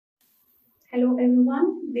Hello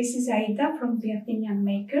everyone, this is Aida from the Athenian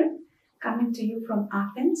Maker, coming to you from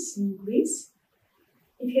Athens in Greece.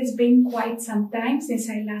 It has been quite some time since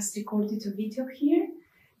I last recorded a video here,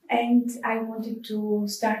 and I wanted to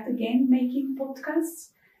start again making podcasts.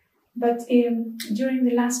 But during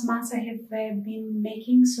the last months I have been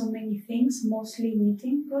making so many things, mostly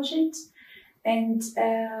knitting projects, and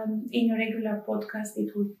in a regular podcast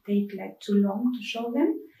it would take too long to show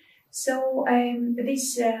them. So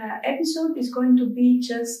this episode is going to be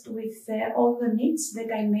just with all the knits that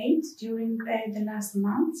I made during the last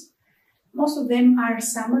months. Most of them are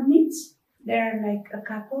summer knits. There are a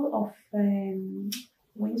couple of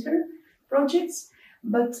winter projects,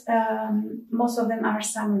 but most of them are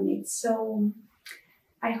summer knits. So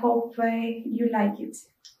I hope you like it.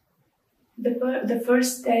 The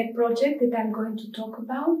first project that I'm going to talk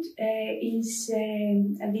about is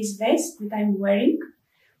this vest that I'm wearing.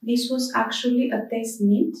 This was actually a test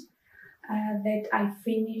knit that I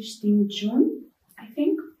finished in June, I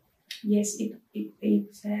think. Yes, it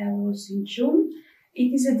was in June.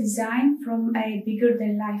 It is a design from a Bigger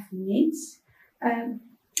Than Life Knits.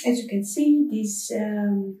 As you can see, this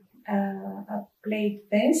a plaid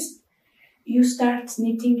vest. You start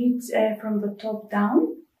knitting it from the top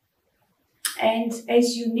down. And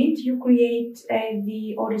as you knit, you create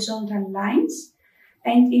the horizontal lines.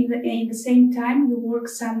 And in the same time, you work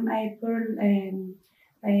some purl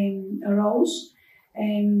rows,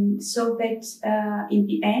 so that in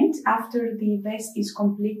the end, after the vest is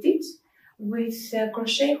completed, with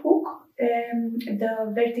crochet hook,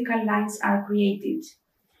 the vertical lines are created.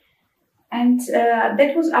 And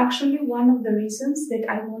that was actually one of the reasons that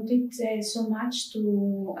I wanted so much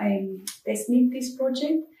to test knit this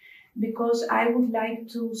project, because I would like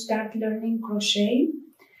to start learning crochet.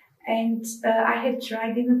 And I had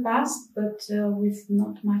tried in the past, but with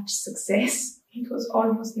not much success. It was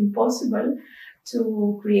almost impossible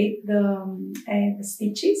to create the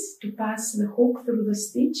stitches, to pass the hook through the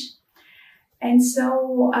stitch. And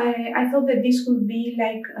so I thought that this would be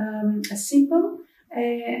a simple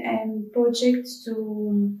project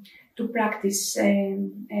to practice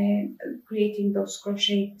creating those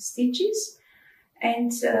crochet stitches.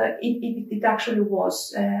 And it actually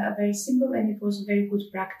was very simple, and it was very good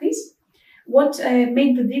practice. What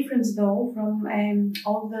made the difference, though, from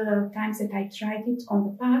all the times that I tried it on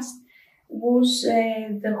the past, was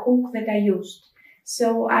the hook that I used.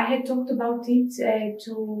 So I had talked about it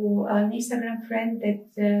to an Instagram friend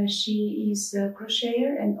that she is a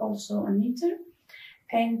crocheter and also a knitter.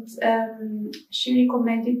 And she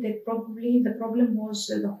recommended that probably the problem was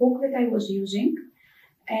the hook that I was using,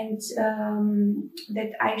 and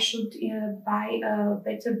that I should buy a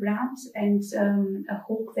better brand and a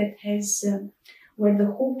hook that has where the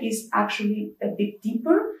hook is actually a bit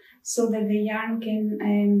deeper, so that the yarn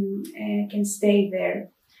can stay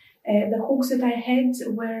there. The hooks that I had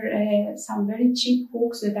were some very cheap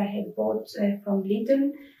hooks that I had bought from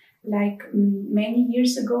Lidl many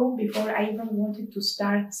years ago, before I even wanted to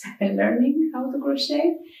start learning how to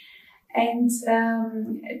crochet. And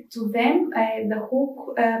to them, the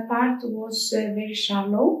hook part was very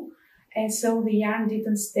shallow, and so the yarn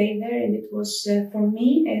didn't stay there. And it was, for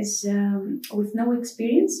me, as with no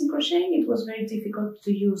experience in crocheting, it was very difficult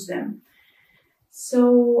to use them.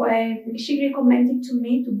 So she recommended to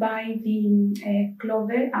me to buy the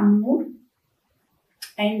Clover Amour,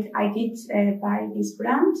 and I did buy this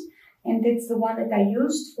brand, and that's the one that I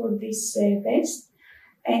used for this vest.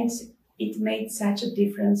 And it made such a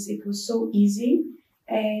difference. It was so easy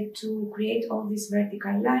to create all these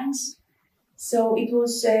vertical lines. So it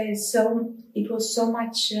was so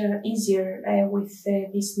much easier with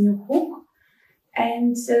this new hook,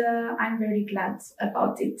 and I'm very glad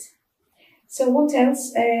about it. So what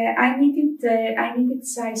else? I needed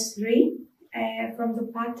size 3 from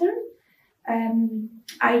the pattern.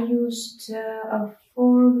 I used a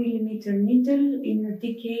 4mm needle in a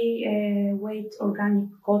DK weight organic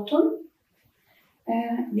cotton.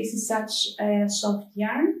 This is such a soft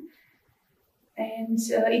yarn, and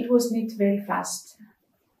it was knit very fast.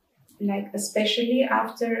 Especially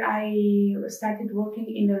after I started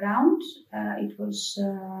working in a round, it was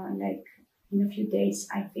in a few days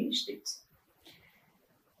I finished it.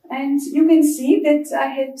 And you can see that I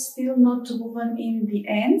had still not woven in the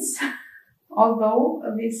ends, although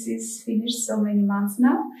this is finished so many months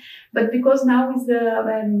now. But because now is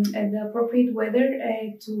the appropriate weather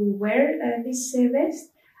to wear this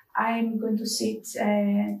vest, I'm going to sit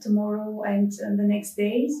tomorrow and the next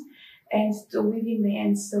days and to weave in the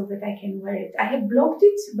ends so that I can wear it. I have blocked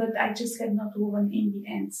it, but I just have not woven in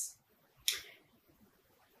the ends.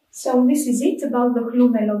 So this is it about the Glue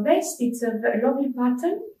Mellow vest. It's a lovely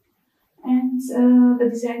pattern. And the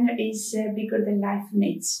designer is Bigger Than Life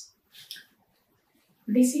Knits.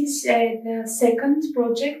 This is the second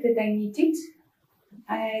project that I knitted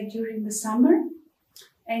during the summer,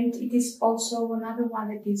 and it is also another one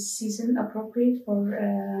that is season appropriate for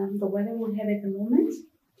the weather we have at the moment.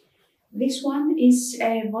 This one is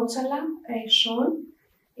a Votsala shawl.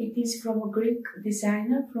 It is from a Greek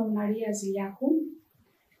designer, from Maria Ziliakou,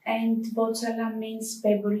 and Votsala means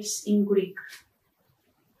pebbles in Greek.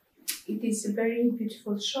 It is a very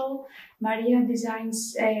beautiful shawl. Maria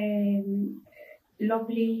designs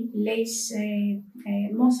lovely lace,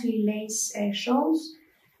 mostly lace shawls,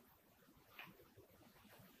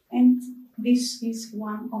 and this is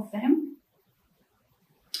one of them.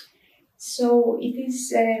 So it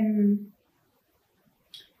is a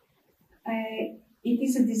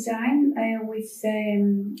design with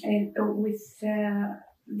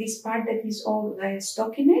this part that is all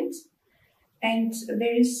stockinette, and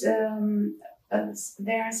there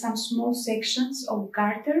are some small sections of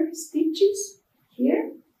garter stitches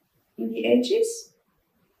here in the edges,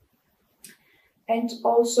 and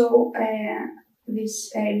also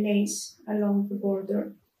this lace along the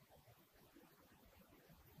border.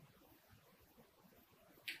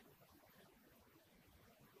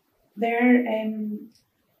 There,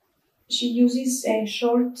 she uses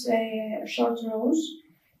short rows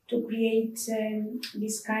to create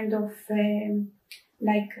this kind of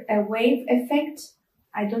like a wave effect.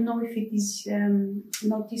 I don't know if it is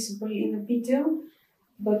noticeable in the video,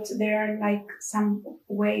 but there are like some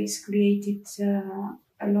waves created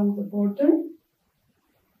along the border.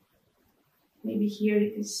 Maybe here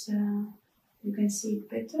it is, you can see it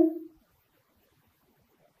better.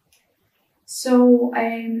 So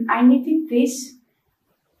I knitted this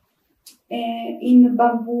in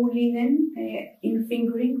bamboo linen, in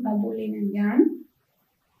fingering bamboo linen yarn,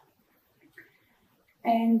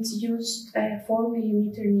 and used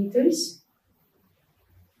 4mm needles.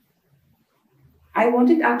 I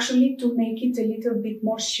wanted actually to make it a little bit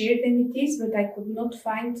more sheer than it is, but I could not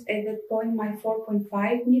find at that point my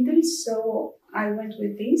 4.5 needles, so I went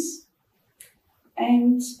with this.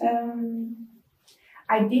 And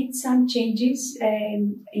I did some changes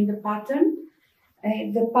in the pattern.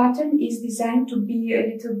 The pattern is designed to be a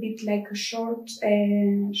little bit like a short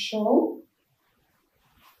shawl,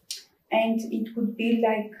 and it would be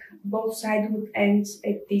like both sides would end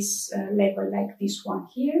at this level, like this one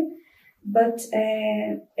here. But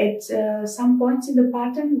at some points in the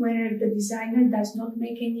pattern where the designer does not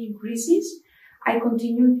make any increases, I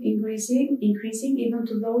continued increasing even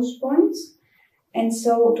to those points, and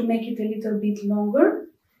so to make it a little bit longer.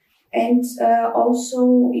 And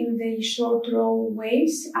also in the short row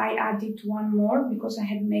waves, I added one more because I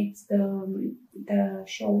had made the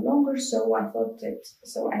shawl longer. So I thought that,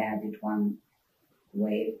 so I added one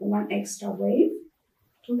extra wave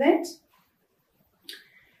to that.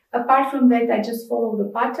 Apart from that, I just follow the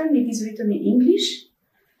pattern. It is written in English,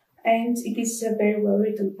 and it is a very well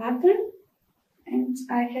written pattern. And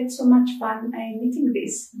I had so much fun knitting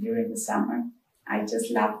this during the summer. I just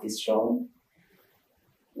love this shawl.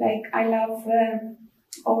 Like, I love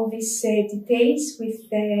all these details with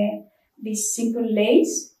this simple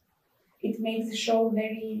lace. It makes the shawl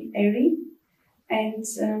very airy, and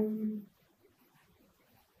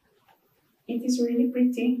it is really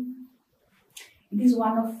pretty. It is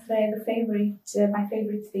one of my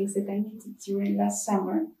favorite things that I knitted during last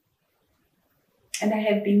summer, and I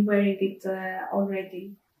have been wearing it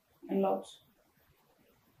already a lot.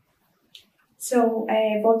 So,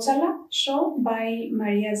 Votsala shawl by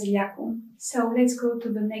Maria Ziliakou. So let's go to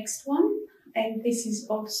the next one, and this is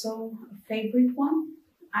also a favorite one.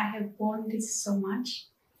 I have worn this so much.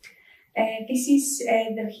 This is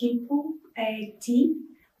the Himpu tee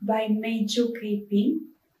by Meiju KP.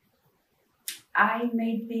 I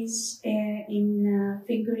made this in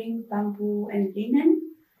fingering bamboo and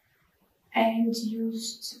linen, and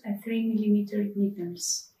used 3mm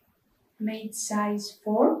needles, made size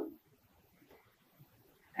 4.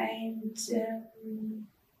 And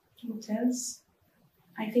what else?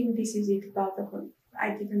 I think this is it about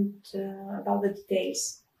about the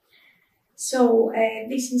details. So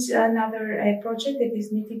this is another project that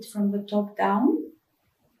is knitted from the top down.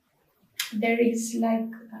 There is like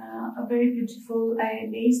a very beautiful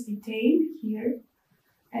lace detail here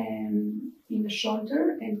in the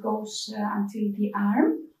shoulder and goes until the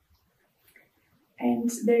arm. And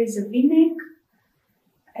there is a V-neck,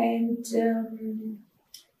 and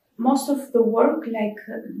most of the work, like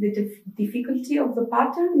the difficulty of the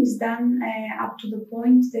pattern, is done up to the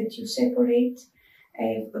point that you separate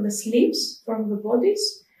the sleeves from the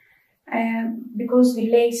bodice. because the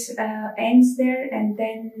lace ends there, and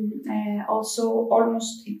then also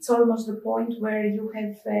it's almost the point where you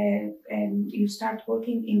have you start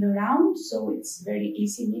working in the round, so it's very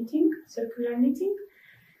easy knitting, circular knitting.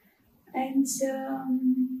 And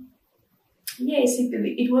yes,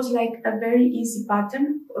 it was like a very easy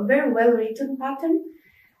pattern, a very well written pattern.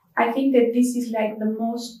 I think that this is like the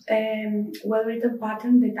most well written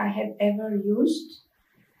pattern that I have ever used.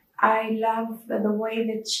 I love the way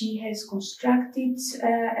that she has constructed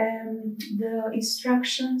the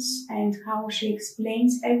instructions and how she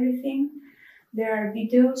explains everything. There are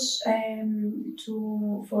videos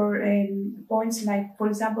for points like, for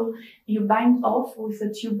example, you bind off with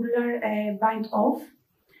a tubular bind off,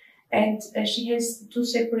 and she has two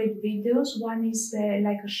separate videos. One is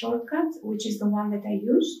like a shortcut, which is the one that I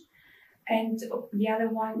use, and the other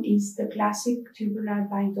one is the classic tubular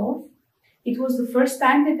bind off. It was the first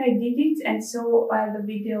time that I did it, and so the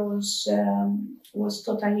video was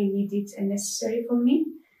totally needed and necessary for me.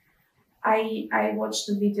 I watched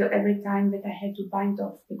the video every time that I had to bind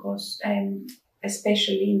off, because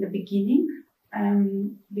especially in the beginning,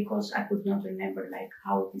 because I could not remember like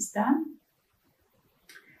how it is done.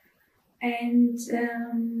 And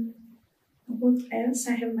what else?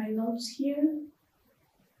 I have my notes here.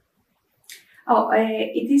 Oh,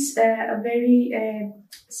 it is a very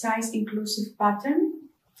size inclusive pattern.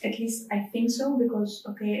 At least I think so, because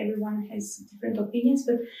okay, everyone has different opinions,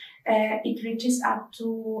 but it reaches up to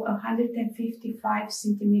 155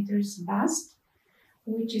 centimeters bust,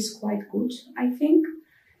 which is quite good, I think.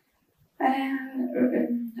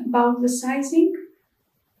 About the sizing,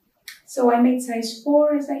 so I made size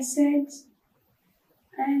 4, as I said,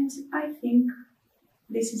 and I think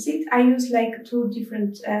this is it. I use like 2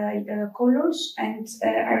 different colors, and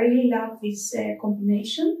I really love this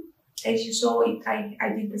combination. As you saw, I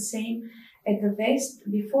did the same at the vest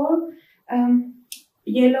before.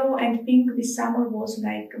 Yellow and pink this summer was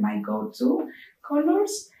like my go-to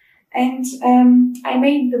colors. And I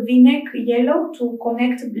made the v-neck yellow to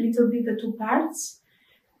connect a little bit the 2 parts.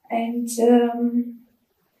 And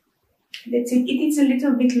that's it. It is a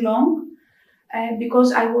little bit long.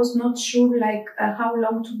 Because I was not sure like how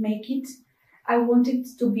long to make it. I wanted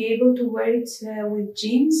to be able to wear it with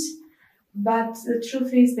jeans, but the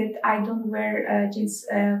truth is that I don't wear jeans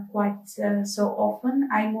quite so often.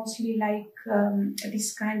 I mostly like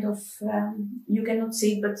this kind of, you cannot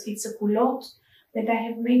see it, but it's a culotte that I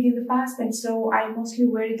have made in the past, and so I mostly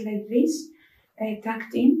wear it like this,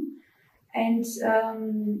 tucked in. And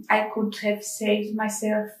I could have saved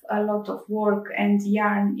myself a lot of work and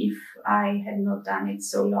yarn if I had not done it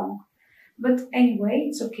so long. But anyway,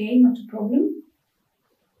 it's okay, not a problem.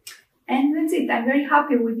 And that's it. I'm very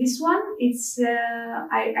happy with this one. It's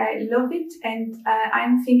I love it, and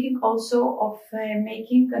I'm thinking also of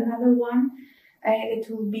making another one that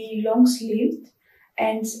will be long sleeved,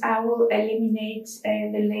 and I will eliminate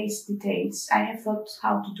the lace details. I have thought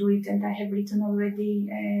how to do it, and I have written already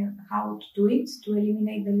how to do it, to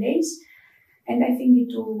eliminate the lace, and I think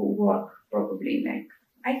it will work probably. Like,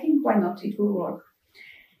 I think why not, it will work.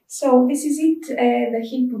 So this is it, the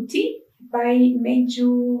Hill Boutique by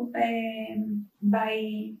Meiju,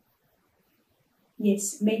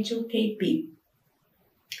 Meiju KP.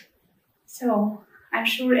 So I'm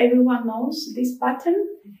sure everyone knows this pattern.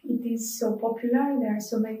 It is so popular. There are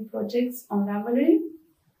so many projects on Ravelry,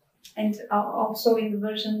 and also in the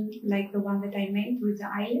version like the one that I made with the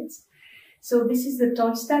eyelets. So this is the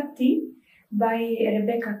Tolstad Tee by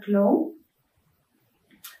Rebecca Clow.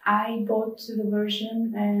 I bought the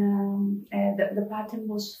version, the pattern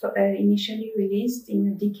was initially released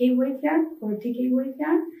in DK Wave Yarn, for DK Wave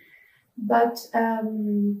Yarn, but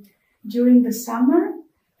during the summer,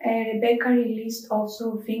 Rebecca released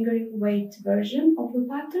also a fingering weight version of the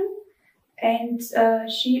pattern, and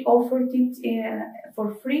she offered it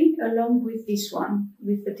for free along with this one,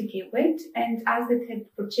 with the DK weight. And as they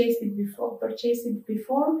had purchased it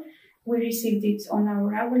before, we received it on our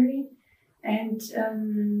Ravelry, and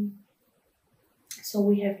so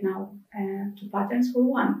we have now 2 patterns for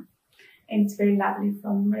 1, and it's very lovely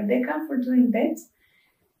from Rebecca for doing that.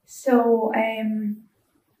 So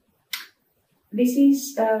this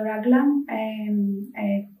is a raglan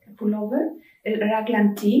pullover, a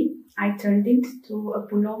raglan tee. I turned it to a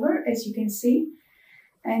pullover, as you can see,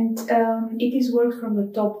 and it is worked from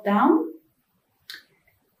the top down.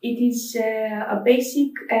 It is a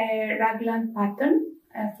basic raglan pattern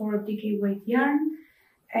for a DK weight yarn,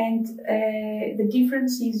 and the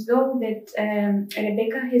difference is though that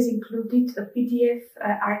Rebecca has included a PDF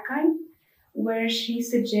archive where she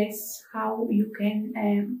suggests how you can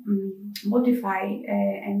modify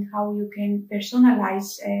and how you can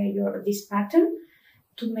personalize this pattern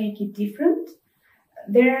to make it different.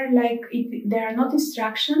 There are not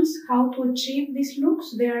instructions how to achieve these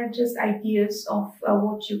looks. There are just ideas of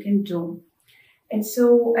what you can do. And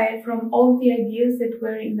so from all the ideas that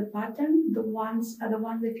were in the pattern, the ones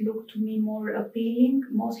that looked to me more appealing,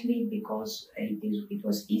 mostly because it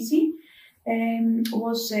was easy,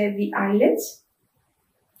 was the eyelets.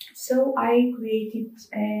 So I created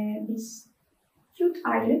these cute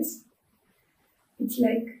eyelets. It's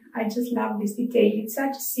like, I just love this detail. It's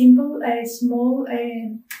such a simple, small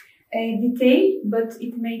detail, but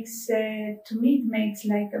it makes, to me, it makes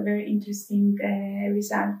like a very interesting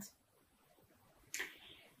result.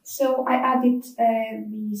 So I added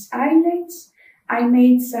these eyelets. I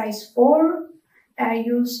made size 4. I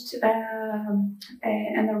used an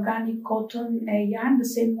organic cotton yarn, the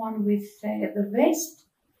same one with the vest,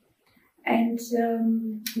 and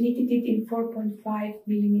knitted it in 4.5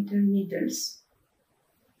 millimeter needles.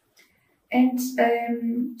 And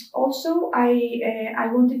also I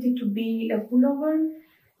wanted it to be a pullover,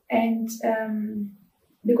 and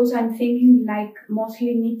because I'm thinking like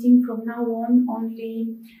mostly knitting from now on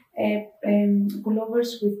only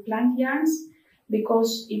pullovers with plant yarns,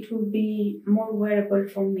 because it will be more wearable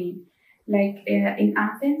for me. Like in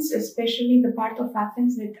Athens, especially the part of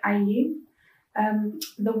Athens that I live,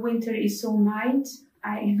 the winter is so mild.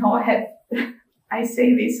 I know I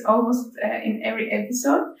say this almost in every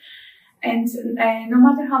episode, and no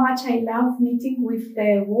matter how much I love knitting with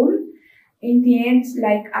wool, in the end,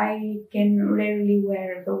 like I can rarely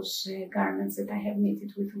wear those garments that I have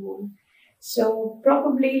knitted with wool. So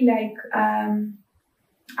probably like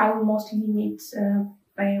I will mostly knit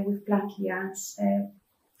with plant yarns.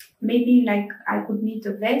 Maybe like I could knit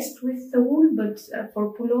a vest with the wool, but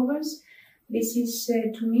for pullovers, this is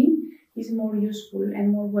to me is more useful and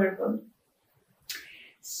more wearable.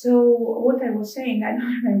 So what I was saying, I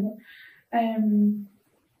don't remember.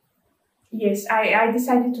 Yes, I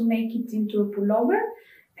decided to make it into a pullover,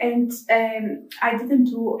 and I didn't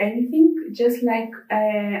do anything, just like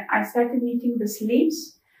I started knitting the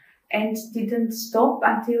sleeves and didn't stop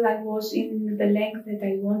until I was in the length that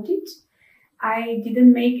I wanted. I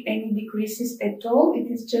didn't make any decreases at all. It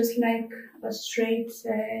is just like a straight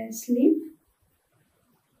sleeve.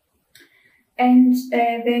 And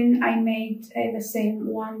then I made the same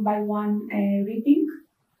one by one ribbing.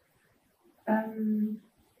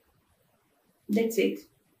 That's it.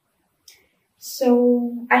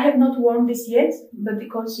 So I have not worn this yet, but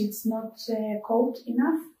because it's not cold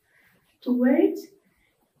enough to wear it,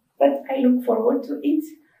 but I look forward to it.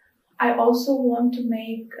 I also want to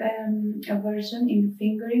make a version in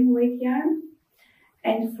fingering weight yarn,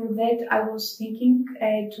 and for that I was thinking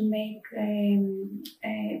to make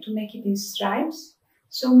it in stripes.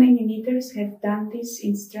 So many knitters have done this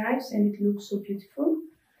in stripes, and it looks so beautiful.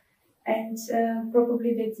 And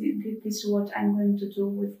probably that is what I'm going to do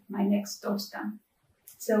with my next tosta.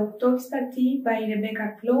 So Tosta Tea by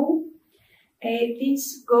Rebecca Clow.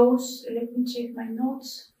 This goes, let me check my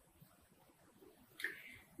notes.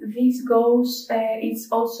 This goes, it's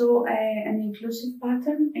also an inclusive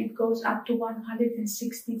pattern. It goes up to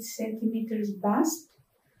 160 centimeters bust.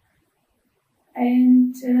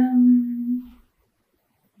 And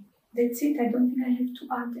that's it. I don't think I have to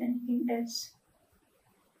add anything else.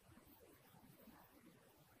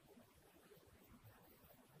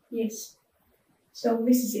 Yes, so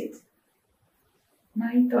this is it,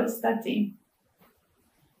 my Tosta Tea.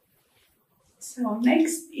 So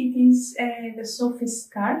next it is the Sophie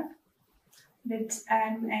scarf that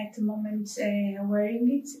I'm at the moment wearing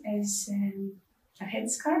it as a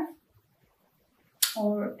headscarf,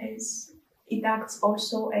 or as it acts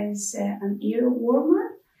also as an ear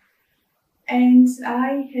warmer. And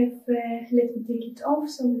I have, let me take it off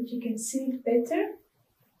so that you can see it better.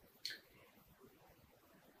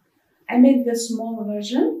 I made the small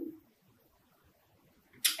version,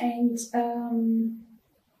 and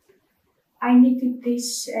I knitted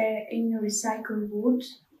this in recycled wool,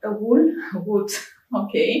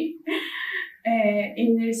 okay,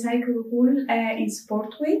 in recycled wool in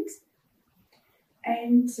sport weight,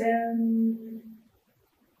 and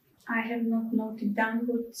I have not noted down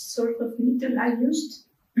what sort of needle I used.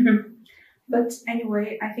 But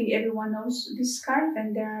anyway, I think everyone knows this scarf,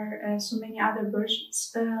 and there are so many other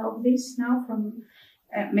versions of this now from,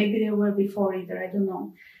 maybe there were before either, I don't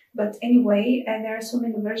know. But anyway, there are so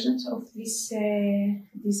many versions of this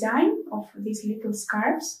design of these little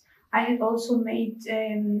scarves. I have also made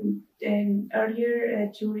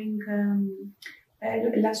earlier during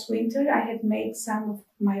last winter, I had made some of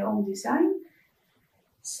my own design.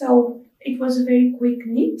 So it was a very quick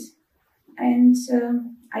knit, and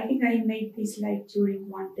I think I made this like during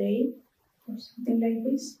one day or something like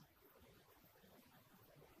this.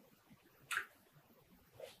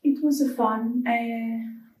 It was a fun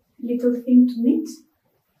little thing to knit.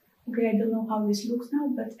 Okay, I don't know how this looks now,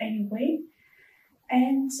 but anyway.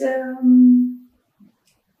 And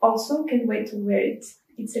also can't wait to wear it.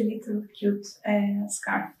 It's a little cute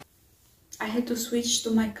scarf. I had to switch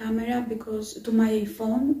to my camera to my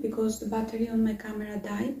phone because the battery on my camera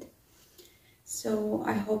died. So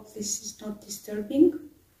I hope this is not disturbing.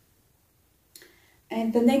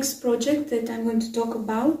 And the next project that I'm going to talk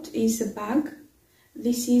about is a bag.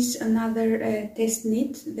 This is another test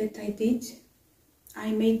knit that I did.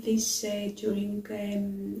 I made this during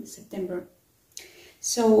September.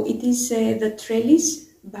 So it is the trellis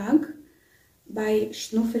bag by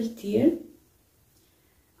Schnuffeltier.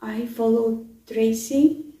 I follow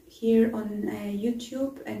Tracy here on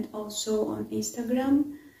YouTube and also on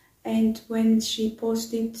Instagram. And when she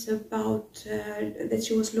posted about that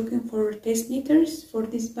she was looking for test knitters for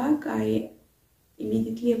this bag, I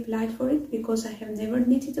immediately applied for it because I have never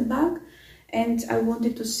knitted a bag and I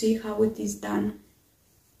wanted to see how it is done.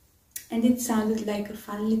 And it sounded like a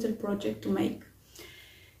fun little project to make.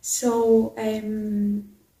 So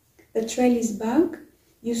the trellis bag,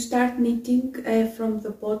 you start knitting from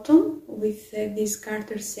the bottom with this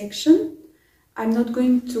garter section. I'm not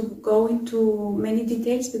going to go into many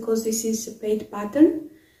details because this is a paid pattern,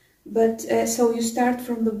 but so you start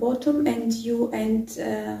from the bottom and you end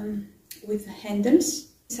with handles.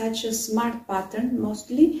 Such a smart pattern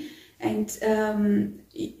mostly, and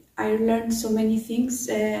I learned so many things,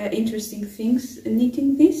 interesting things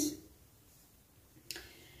knitting this.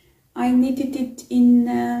 I knitted it in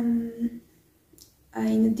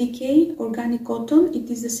DK organic cotton. It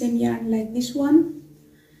is the same yarn like this one.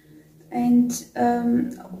 And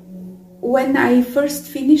when I first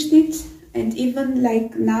finished it, and even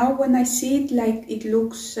like now when I see it, like it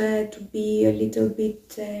looks to be a little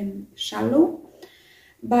bit shallow.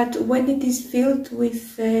 But when it is filled with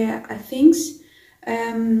things,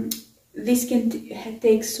 this can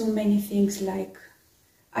take so many things. Like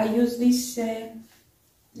I use this, let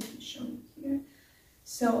me show you here.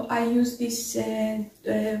 So I use this as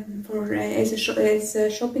a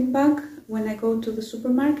shopping bag when I go to the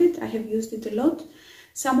supermarket. I have used it a lot.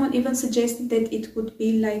 Someone even suggested that it would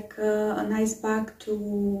be like a nice bag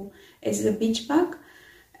as a beach bag.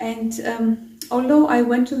 And although I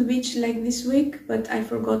went to the beach like this week, but I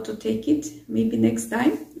forgot to take it. Maybe next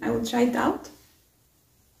time I will try it out.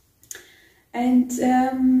 And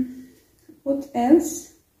what else?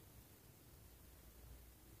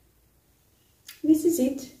 This is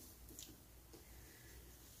it.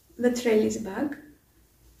 The trellis bag.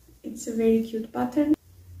 It's a very cute pattern.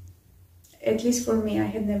 At least for me, I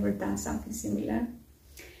had never done something similar.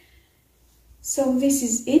 So this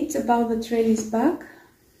is it about the trellis bag.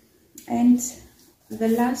 And the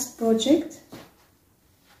last project,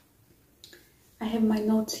 I have my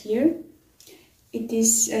notes here. It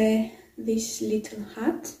is this little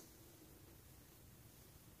hat.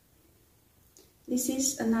 This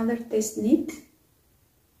is another test knit.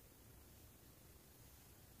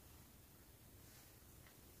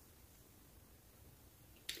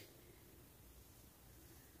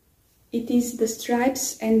 It is the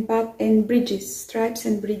stripes and bridges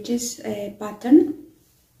pattern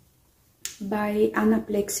by Anna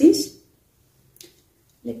Plexis.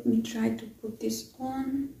 Let me try to put this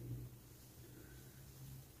on.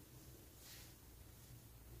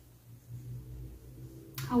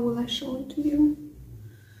 How will I show it to you?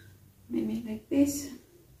 Maybe like this.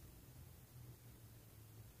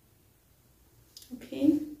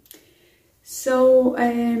 Okay. So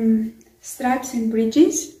stripes and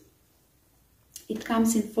bridges. It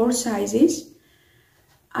comes in 4 sizes.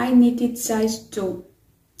 I knitted size 2.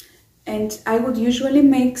 And I would usually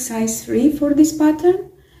make size 3 for this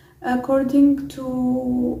pattern according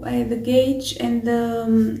to the gauge and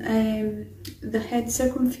the head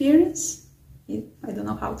circumference. I don't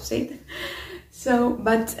know how to say it. So,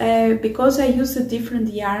 but because I used a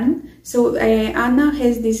different yarn, so Anna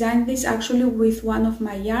has designed this actually with one of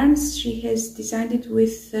my yarns. She has designed it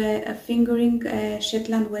with a fingering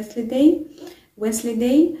Shetland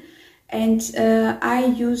Wensleydale, and I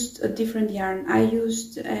used a different yarn. I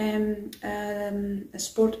used a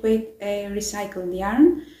sport weight recycled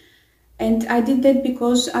yarn, and I did that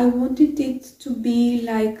because I wanted it to be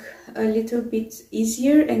like a little bit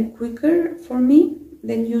easier and quicker for me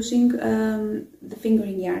than using the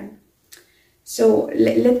fingering yarn. So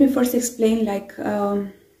let me first explain like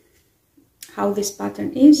how this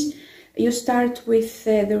pattern is. You start with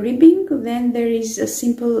the ribbing, then there is a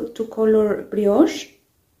simple two-color brioche,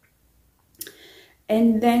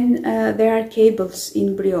 and then there are cables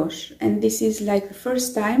in brioche, and this is like the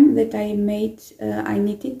first time that I knitted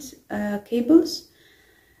cables,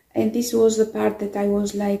 and this was the part that I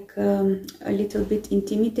was like a little bit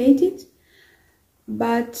intimidated,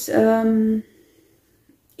 but I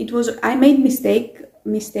made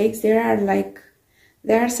mistakes.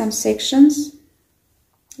 There are some sections.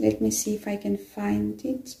 Let me see if I can find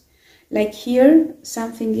it. Like here,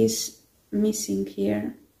 something is missing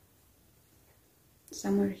here.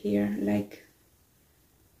 Somewhere here, like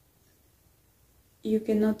you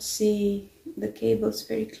cannot see the cables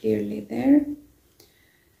very clearly there.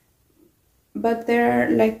 But there are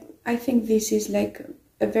like, I think this is like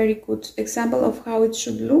a very good example of how it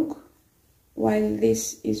should look, while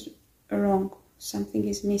this is wrong. Something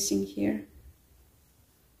is missing here.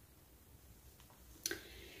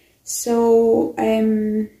 So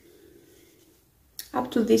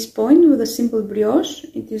up to this point with a simple brioche,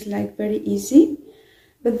 it is like very easy.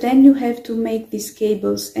 But then you have to make these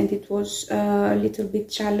cables, and it was a little bit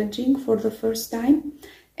challenging for the first time.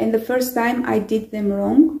 And the first time I did them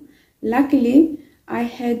wrong. Luckily, I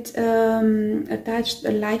had attached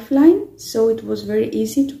a lifeline, so it was very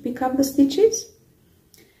easy to pick up the stitches.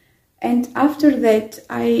 And after that,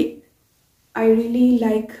 I really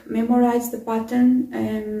like memorized the pattern.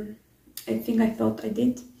 I thought I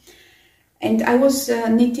did. And I was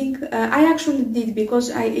knitting. I actually did, because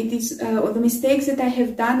the mistakes that I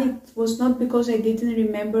have done, it was not because I didn't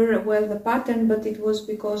remember well the pattern, but it was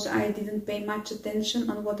because I didn't pay much attention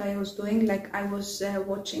on what I was doing. Like I was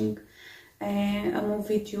watching a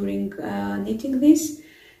movie during knitting this,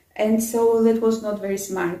 and so that was not very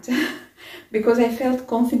smart. Because I felt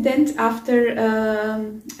confident after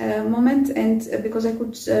a moment, and because I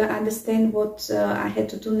could understand what I had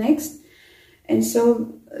to do next. And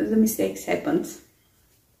so the mistakes happened.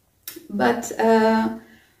 But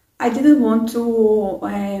I didn't want to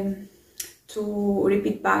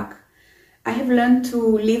repeat back. I have learned to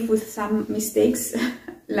live with some mistakes.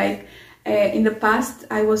 Like in the past,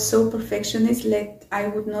 I was so perfectionist that I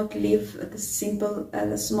would not leave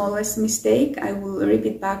the smallest mistake. I will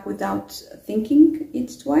repeat back without thinking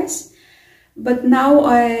it twice. But now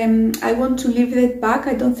I want to leave that back.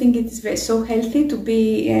 I don't think it is so healthy to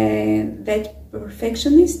be that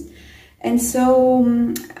perfectionist. And so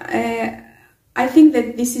I think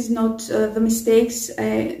that this is not the mistakes,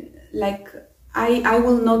 like I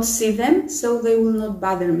will not see them, so they will not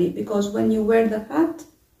bother me. Because when you wear the hat,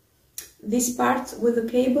 this part with the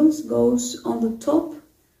cables goes on the top,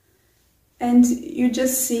 and you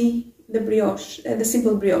just see the brioche, the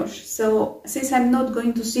simple brioche. So since I'm not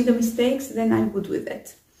going to see the mistakes, then I'm good with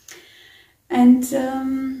it.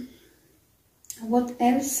 And what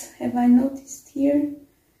else have I noticed here?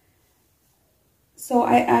 So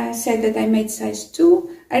I said that I made size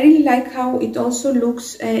 2. I really like how it also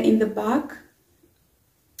looks in the back,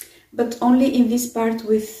 but only in this part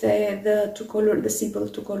with the simple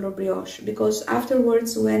two-color brioche, because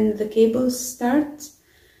afterwards when the cables start,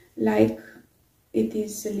 like, it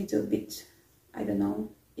is a little bit, I don't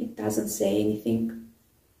know, it doesn't say anything.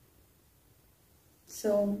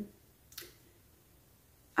 So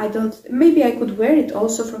maybe I could wear it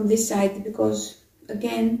also from this side, because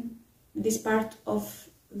again, this part of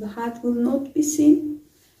the hat will not be seen.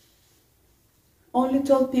 Only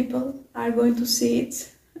tall people are going to see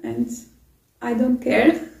it, and I don't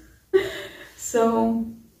care. So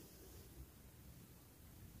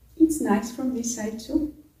it's nice from this side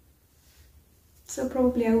too. So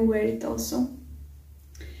probably I will wear it also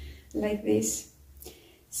like this.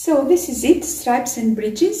 So this is it, Stripes and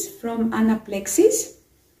Bridges from Anna Plexis.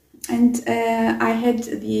 And I have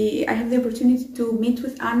the opportunity to meet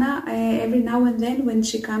with Anna every now and then when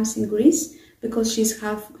she comes in Greece, because she's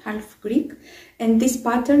half Greek. And this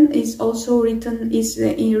pattern is also written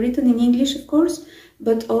in English, of course,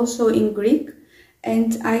 but also in Greek.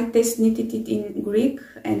 And I test knitted it in Greek,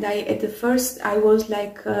 and at the first I was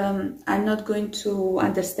like, I'm not going to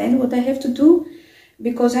understand what I have to do,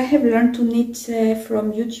 because I have learned to knit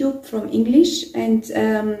from YouTube, from English, and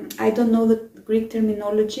I don't know the Greek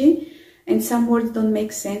terminology, and some words don't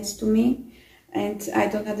make sense to me, and I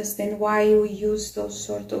don't understand why we use those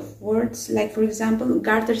sort of words. Like, for example,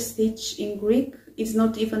 garter stitch in Greek is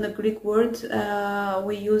not even a Greek word.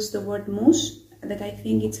 We use the word mousse, that I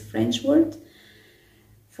think it's a French word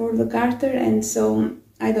for the garter, and so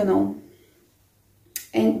I don't know.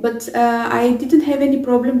 But I didn't have any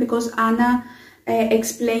problem, because Anna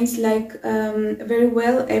explains like very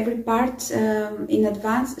well every part in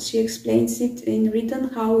advance. She explains it in written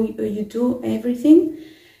how you do everything.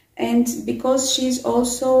 And because she's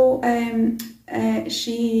also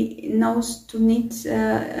she knows to knit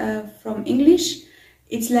from English,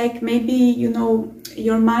 it's like maybe, you know,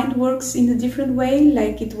 your mind works in a different way,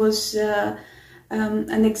 like it was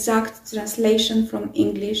an exact translation from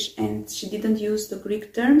English, and she didn't use the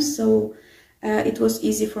Greek terms, so it was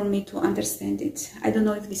easy for me to understand it. I don't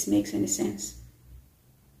know if this makes any sense.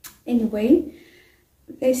 Anyway,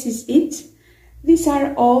 this is it. These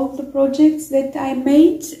are all the projects that I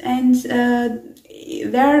made, and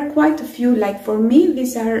there are quite a few. Like for me,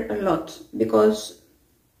 these are a lot, because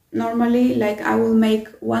normally, like, I will make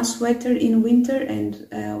one sweater in winter and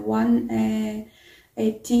one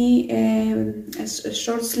a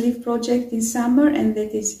short sleeve project in summer, and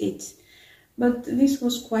that is it. But this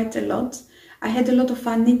was quite a lot. I had a lot of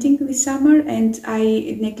fun knitting this summer, and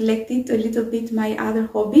I neglected a little bit my other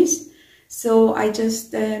hobbies. So I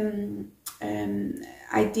just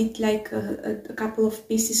I did like a couple of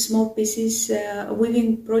pieces, small pieces,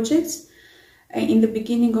 weaving projects in the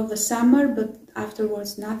beginning of the summer, but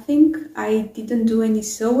afterwards nothing. I didn't do any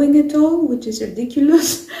sewing at all, which is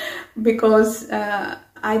ridiculous because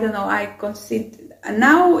I don't know, I consider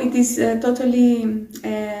now it is totally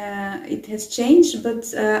it has changed,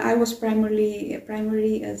 but I was primarily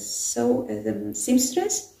a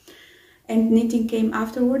seamstress, and knitting came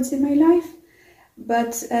afterwards in my life.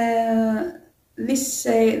 But this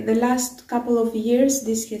the last couple of years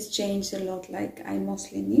this has changed a lot. Like, I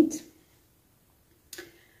mostly knit.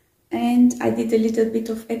 And I did a little bit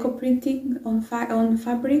of eco printing on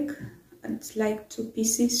fabric. It's like 2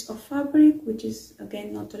 pieces of fabric, which is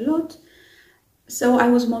again not a lot. So I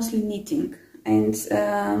was mostly knitting, and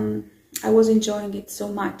I was enjoying it so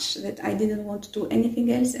much that I didn't want to do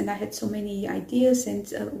anything else, and I had so many ideas, and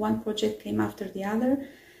one project came after the other.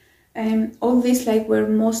 All these like were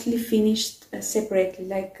mostly finished separately.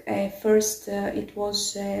 Like first it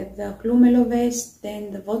was the Klumelo vest,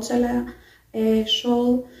 then the Votsala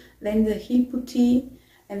shawl, then the Hilputi,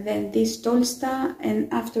 and then this Tolsta,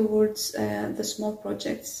 and afterwards the small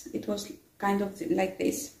projects. It was kind of like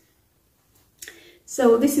this.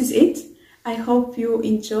 So this is it. I hope you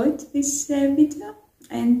enjoyed this video,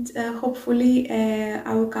 and hopefully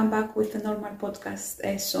I will come back with a normal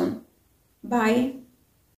podcast soon. Bye!